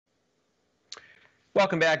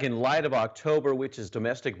Welcome back. In light of October, which is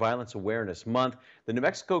Domestic Violence Awareness Month, the New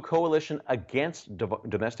Mexico Coalition Against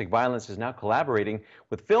Domestic Violence is now collaborating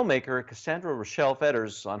with filmmaker Cassandra Rochelle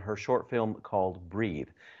Fetters on her short film called Breathe.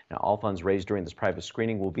 Now, all funds raised during this private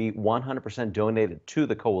screening will be 100% donated to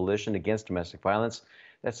the Coalition Against Domestic Violence.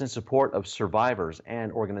 That's in support of survivors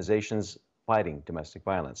and organizations fighting domestic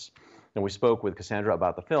violence. And we spoke with Cassandra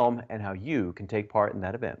about the film and how you can take part in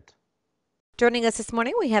that event. Joining us this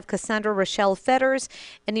morning, we have Cassandra Rochelle Fetters,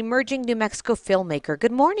 an emerging New Mexico filmmaker.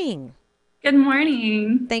 Good morning. Good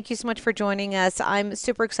morning. Thank you so much for joining us. I'm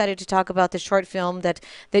super excited to talk about the short film that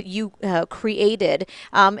you created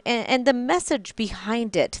and the message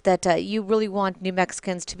behind it that you really want New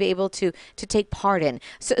Mexicans to be able to take part in.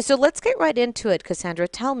 So let's get right into it, Cassandra.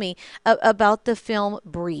 Tell me about the film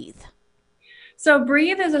Breathe. So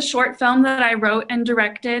Breathe is a short film that I wrote and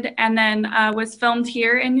directed and then was filmed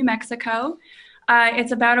here in New Mexico.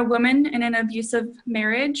 It's about a woman in an abusive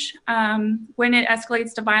marriage. When it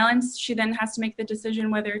escalates to violence, she then has to make the decision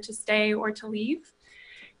whether to stay or to leave.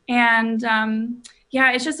 And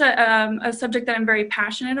yeah, it's just a subject that I'm very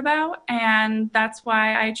passionate about, and that's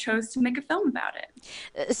why I chose to make a film about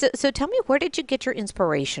it. So tell me, where did you get your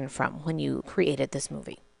inspiration from when you created this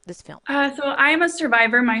film? So I'm a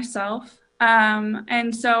survivor myself.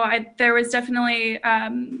 And so there was definitely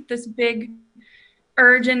this big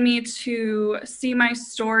urge in me to see my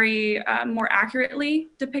story more accurately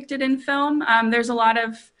depicted in film. There's a lot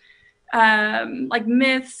of like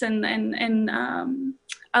myths and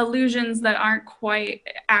allusions that aren't quite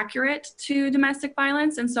accurate to domestic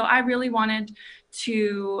violence. And so I really wanted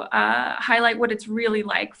to highlight what it's really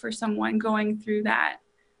like for someone going through that.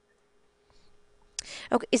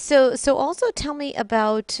 Okay, so also tell me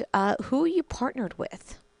about who you partnered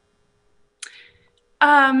with.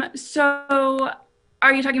 So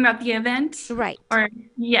are you talking about the event? Right. Or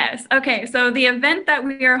yes. Okay. So the event that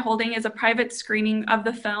we are holding is a private screening of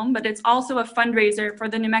the film, but it's also a fundraiser for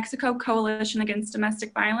the New Mexico Coalition Against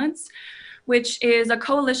Domestic Violence, which is a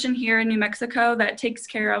coalition here in New Mexico that takes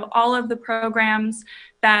care of all of the programs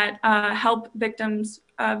that help victims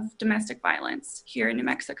of domestic violence here in New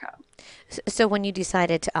Mexico. So when you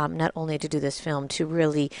decided to, not only to do this film, to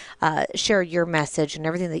really share your message and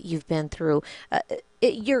everything that you've been through,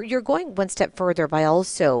 you're going one step further by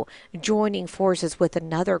also joining forces with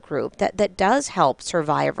another group that does help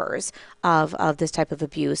survivors of this type of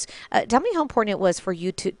abuse. Tell me how important it was for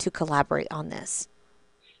you to collaborate on this.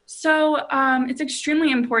 So it's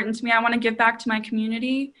extremely important to me. I want to give back to my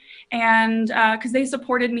community, and because they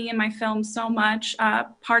supported me in my film so much.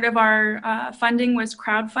 Part of our funding was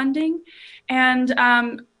crowdfunding, and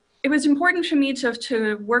it was important for me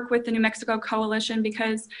to work with the New Mexico Coalition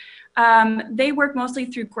because they work mostly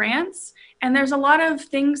through grants, and there's a lot of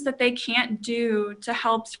things that they can't do to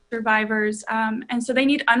help survivors, and so they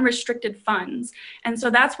need unrestricted funds. And so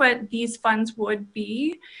that's what these funds would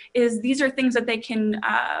be, is these are things that they can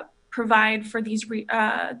provide for these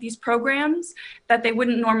programs that they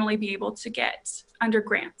wouldn't normally be able to get under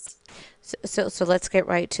grants. So let's get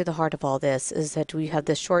right to the heart of all this, is that we have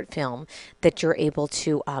this short film that you're able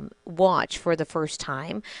to watch for the first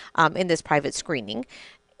time in this private screening.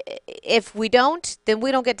 If we don't, then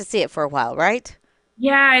we don't get to see it for a while, right?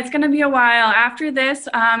 Yeah, it's going to be a while. After this,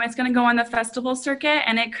 it's going to go on the festival circuit,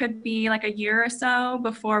 and it could be like a year or so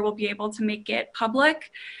before we'll be able to make it public.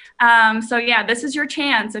 So yeah, this is your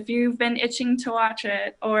chance. If you've been itching to watch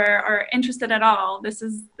it or are interested at all, this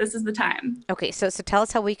is the time. Okay, so tell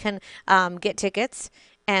us how we can get tickets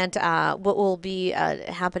and what will be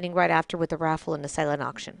happening right after with the raffle and the silent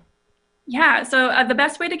auction. Yeah, so the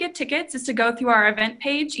best way to get tickets is to go through our event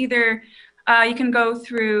page. Either you can go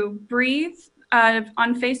through Breathe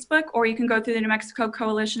on Facebook, or you can go through the New Mexico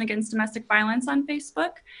Coalition Against Domestic Violence on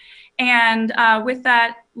Facebook. And with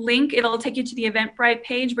that link, it'll take you to the Eventbrite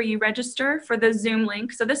page where you register for the Zoom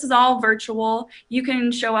link. So this is all virtual. You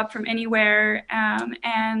can show up from anywhere,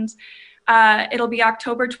 and it'll be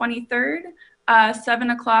October 23rd, 7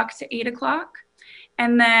 o'clock to 8 o'clock.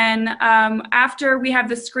 And then after we have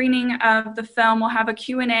the screening of the film, we'll have a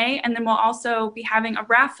Q&A, and then we'll also be having a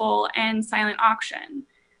raffle and silent auction.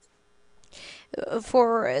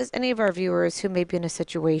 For any of our viewers who may be in a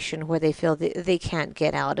situation where they feel that they can't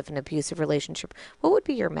get out of an abusive relationship, what would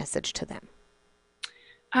be your message to them?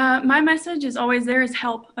 My message is always there is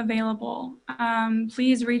help available.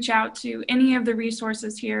 Please reach out to any of the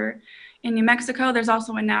resources here in New Mexico. There's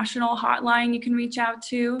also a national hotline you can reach out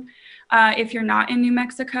to if you're not in New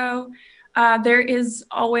Mexico. There's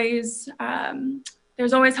always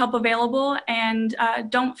help available, and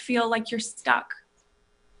don't feel like you're stuck.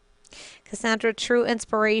 Cassandra, true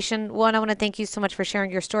inspiration. One, I want to thank you so much for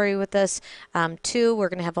sharing your story with us. Two, we're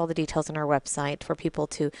going to have all the details on our website for people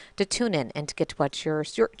to tune in and to get to watch your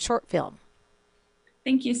short film.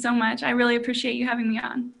 Thank you so much. I really appreciate you having me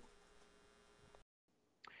on.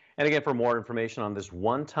 And again, for more information on this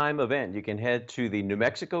one-time event, you can head to the New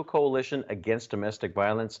Mexico Coalition Against Domestic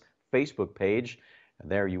Violence Facebook page. And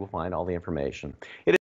there you will find all the information.